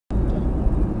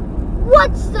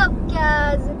What's up,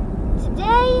 guys?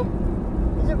 Today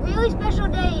is a really special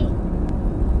day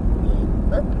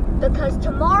because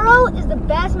tomorrow is the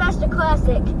Bassmaster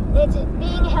Classic and it's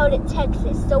being held in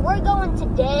Texas. So we're going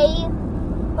today.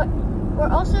 We're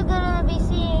also gonna be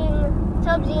seeing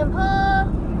Tubbsy and Pa.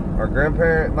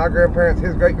 My grandparents,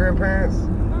 his great grandparents.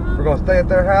 We're gonna stay at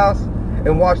their house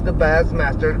and watch the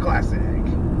Bassmaster Classic.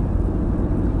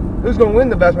 Who's gonna win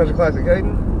the Bassmaster Classic,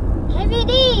 Caden?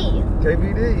 KVD.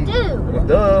 KVD. Dude. Well,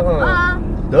 duh, huh?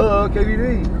 Duh,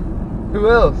 KVD. Who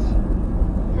else? Heck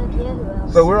yeah, who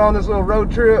else? So we're on this little road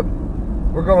trip.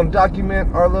 We're gonna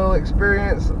document our little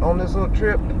experience on this little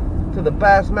trip to the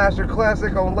Bassmaster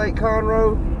Classic on Lake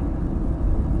Conroe.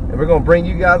 And we're gonna bring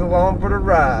you guys along for the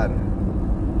ride.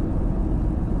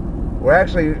 We're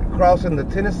actually crossing the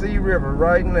Tennessee River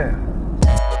right now.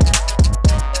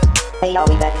 Hey y'all,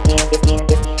 we back again.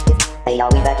 Hey y'all,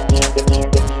 we back again.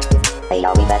 Hey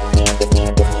y'all, we back again.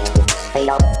 Hey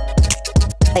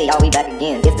y'all, we back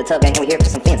again. It's the Tub Gang and we here for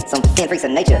some fin freaks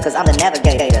of nature. Cause I'm the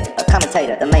navigator, a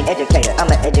commentator, the main educator.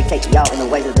 I'ma educate y'all in the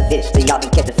ways of the fish, so y'all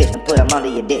can catch the fish and put them under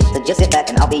your dish. So just sit back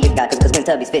and I'll be your guy, cause when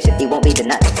Tubby's fishing, he won't be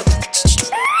denied.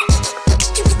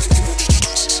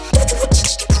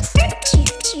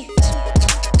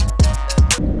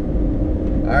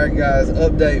 Alright guys,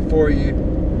 update for you.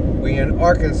 We in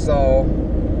Arkansas.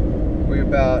 We're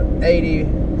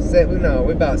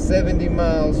about 70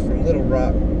 miles from Little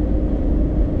Rock.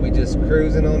 We just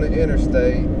cruising on the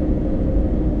interstate.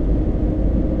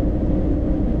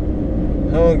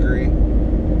 Hungry.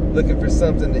 Looking for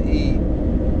something to eat.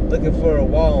 Looking for a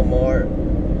Walmart.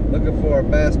 Looking for a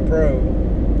Bass Pro.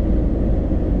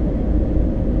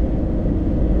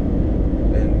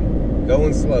 And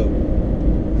going slow.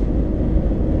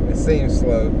 It seems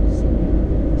slow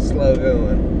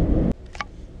going.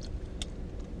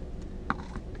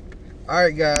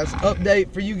 Alright guys,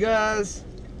 update for you guys.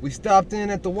 We stopped in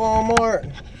at the Walmart.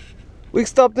 We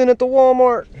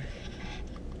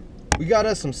got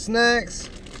us some snacks,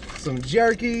 some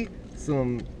jerky,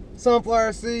 some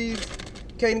sunflower seeds.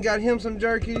 Caden got him some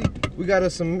jerky. We got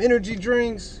us some energy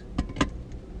drinks,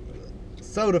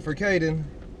 soda for Caden,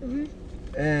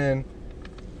 and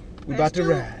we about to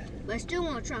ride. But I still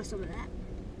want to try some of that.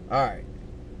 Alright,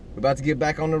 we're about to get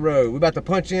back on the road. We're about to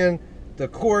punch in the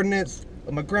coordinates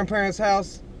of my grandparents'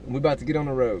 house, and we're about to get on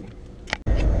the road.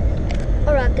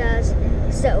 Alright guys,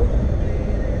 so,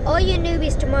 all you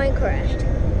newbies to Minecraft.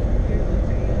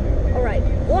 Alright,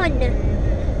 one,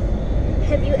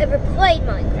 have you ever played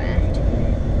Minecraft?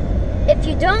 If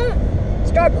you don't,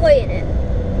 start playing it.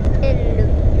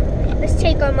 And let's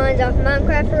take our minds off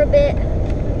Minecraft for a bit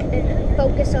and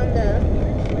focus on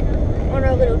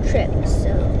our little trip,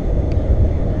 so.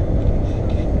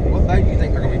 What bait do you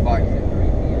think they're going to be biting?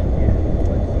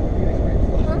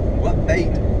 Huh? What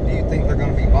bait do you think they're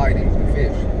going to be biting the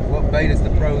fish? What bait is the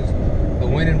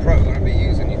winning pro going to be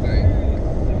using, you think?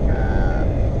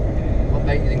 What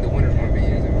bait do you think the winner's going to be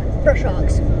using? Brush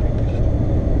hogs. So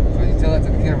you tell that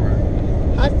to the camera.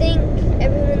 I think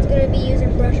everyone's going to be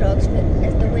using brush hogs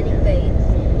as the winning bait.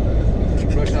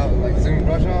 Brush hogs, like Zoom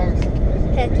brush hogs?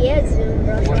 Heck yeah, Zoom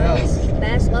brush What hogs. else?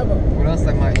 Bass love them. What else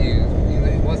they might use?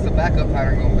 What's the backup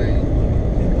pattern going to be?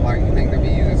 Like, you think they'll be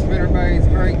using spinner baits,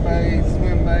 crank baits,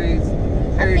 swim baits,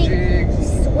 hair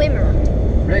jigs, Swimmer.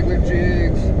 regular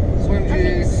jigs, swim I think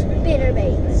jigs, spinner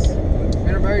baits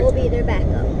spinner baits? will be their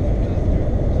backup.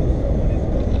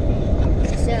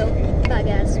 So, bye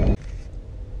guys.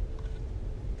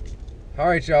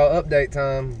 Alright y'all, update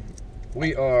time.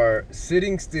 We are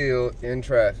sitting still in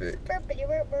traffic.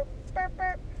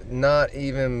 Not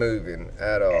even moving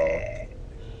at all.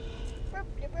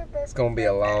 It's gonna be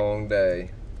a long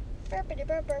day.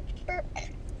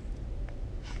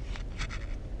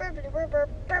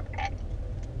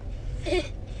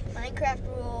 Minecraft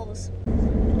rules.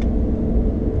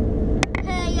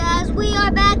 Hey guys, we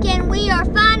are back and we are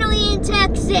finally in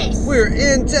Texas. We're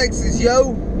in Texas,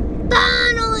 yo!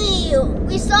 Finally!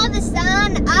 We saw the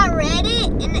sign, I read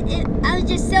it, and I was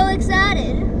just so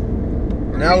excited.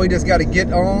 Now we just gotta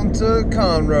get on to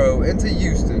Conroe and to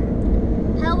Houston.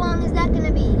 How long is that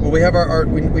gonna be? Well, we have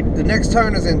the next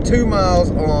turn is in 2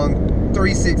 miles on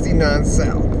 369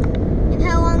 South. And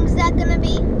how long is that gonna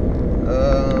be?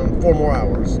 4 more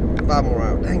hours. 5 more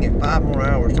hours. Dang it, 5 more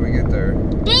hours till we get there.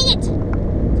 Dang it! It's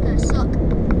gonna suck.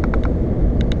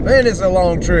 Man, it's a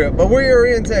long trip, but we are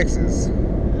in Texas.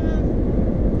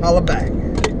 Holla back.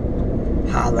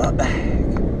 Holla back.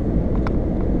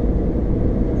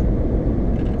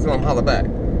 Tell them holla back.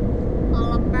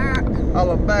 Holla back.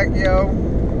 Holla back, yo.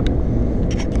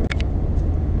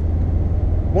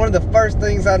 One of the first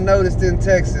things I noticed in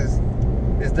Texas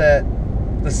is that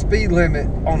the speed limit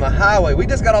on the highway. We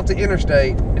just got off the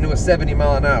interstate and it was 70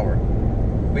 mile an hour.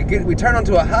 We turn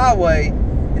onto a highway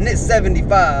and it's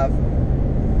 75,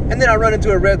 and then I run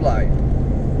into a red light.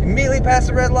 Immediately past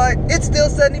the red light, it's still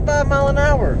 75 mile an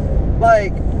hour.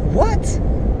 Like, what?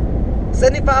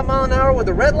 75 mile an hour with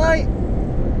a red light?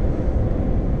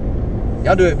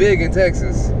 Y'all do it big in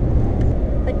Texas.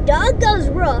 A dog goes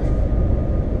rough,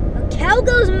 a cow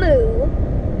goes moo,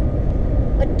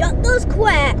 a duck goes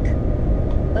quack,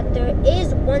 but there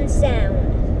is one sound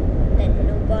that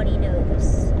nobody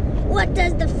knows. What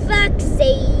does the fox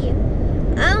say?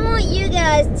 I want you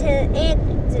guys to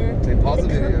answer. Okay, pause the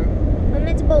video.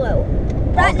 Comments below.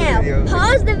 Right now,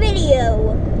 pause the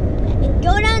video and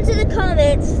go down to the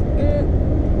comments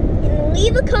and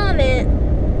leave a comment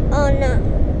on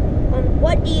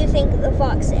what do you think the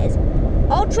fox says.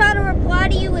 I'll try to reply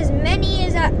to you as many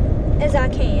as I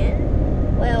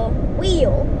can. Well,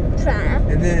 we'll try.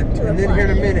 And then here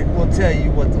in a minute, we'll tell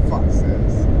you what the fox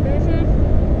says.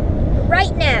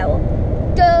 Right now,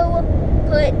 go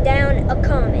put down a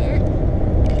comment.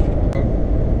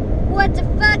 What the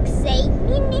fox say?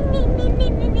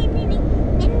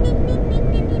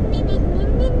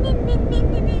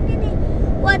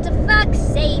 What the fox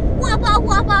say? Wah wah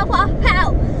wah wah wah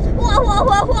pow. Wah wah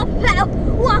wah wah pow.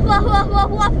 Wah wah wah wah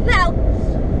wah pow.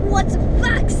 What's the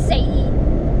fox say?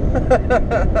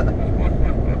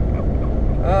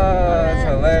 That's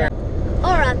hilarious.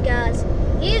 Alright guys,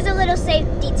 here's a little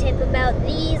safety tip about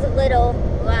these little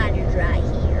lighters right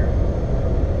here.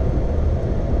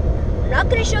 I'm not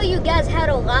going to show you guys how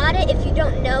to light it if you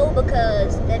don't know,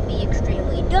 because that'd be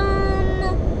extremely dumb.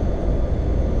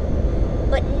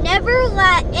 But never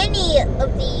light any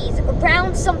of these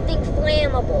around something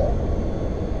flammable.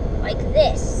 Like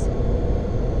this.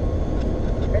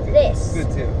 Or this. Good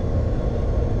tip.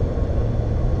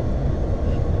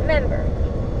 Remember,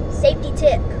 safety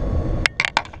tip.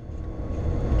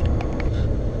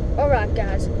 Alright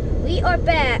guys, we are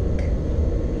back.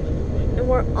 And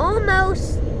we're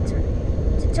almost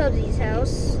to Tubby's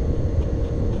house.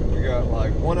 We got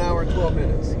like 1 hour and 12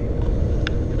 minutes.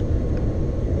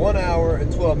 1 hour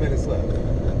and 12 minutes left.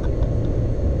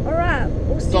 Alright,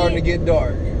 we'll see. Starting to get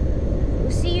dark.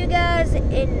 We'll see you guys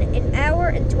in an hour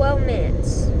and 12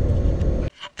 minutes.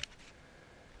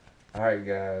 Alright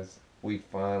guys, we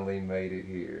finally made it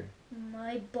here.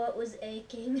 My butt was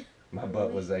aching. My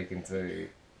butt was aching too.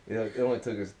 It only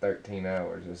took us 13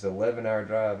 hours. It's an 11-hour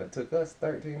drive. It took us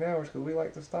 13 hours because we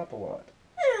like to stop a lot.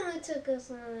 It only took us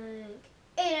like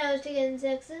 8 hours to get in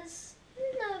Texas.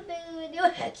 Not big of a deal.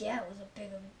 Heck yeah, it was a big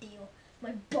of a deal.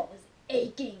 My butt was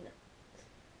aching.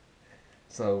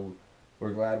 So,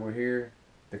 we're glad we're here.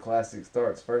 The Classic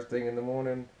starts first thing in the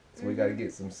morning, so we got to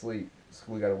get some sleep. So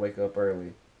we got to wake up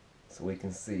early so we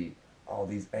can see all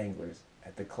these anglers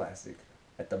at the Classic,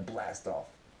 at the blast-off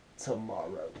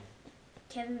tomorrow.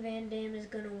 Kevin Van Dam is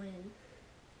gonna win.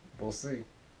 We'll see.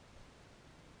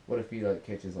 What if he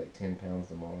catches 10 pounds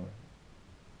tomorrow?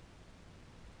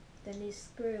 Then he's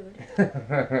screwed.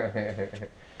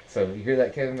 So you hear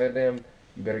that, Kevin Van Dam?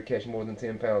 You better catch more than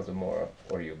 10 pounds tomorrow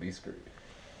or you'll be screwed.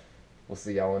 We'll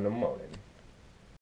see y'all in the morning.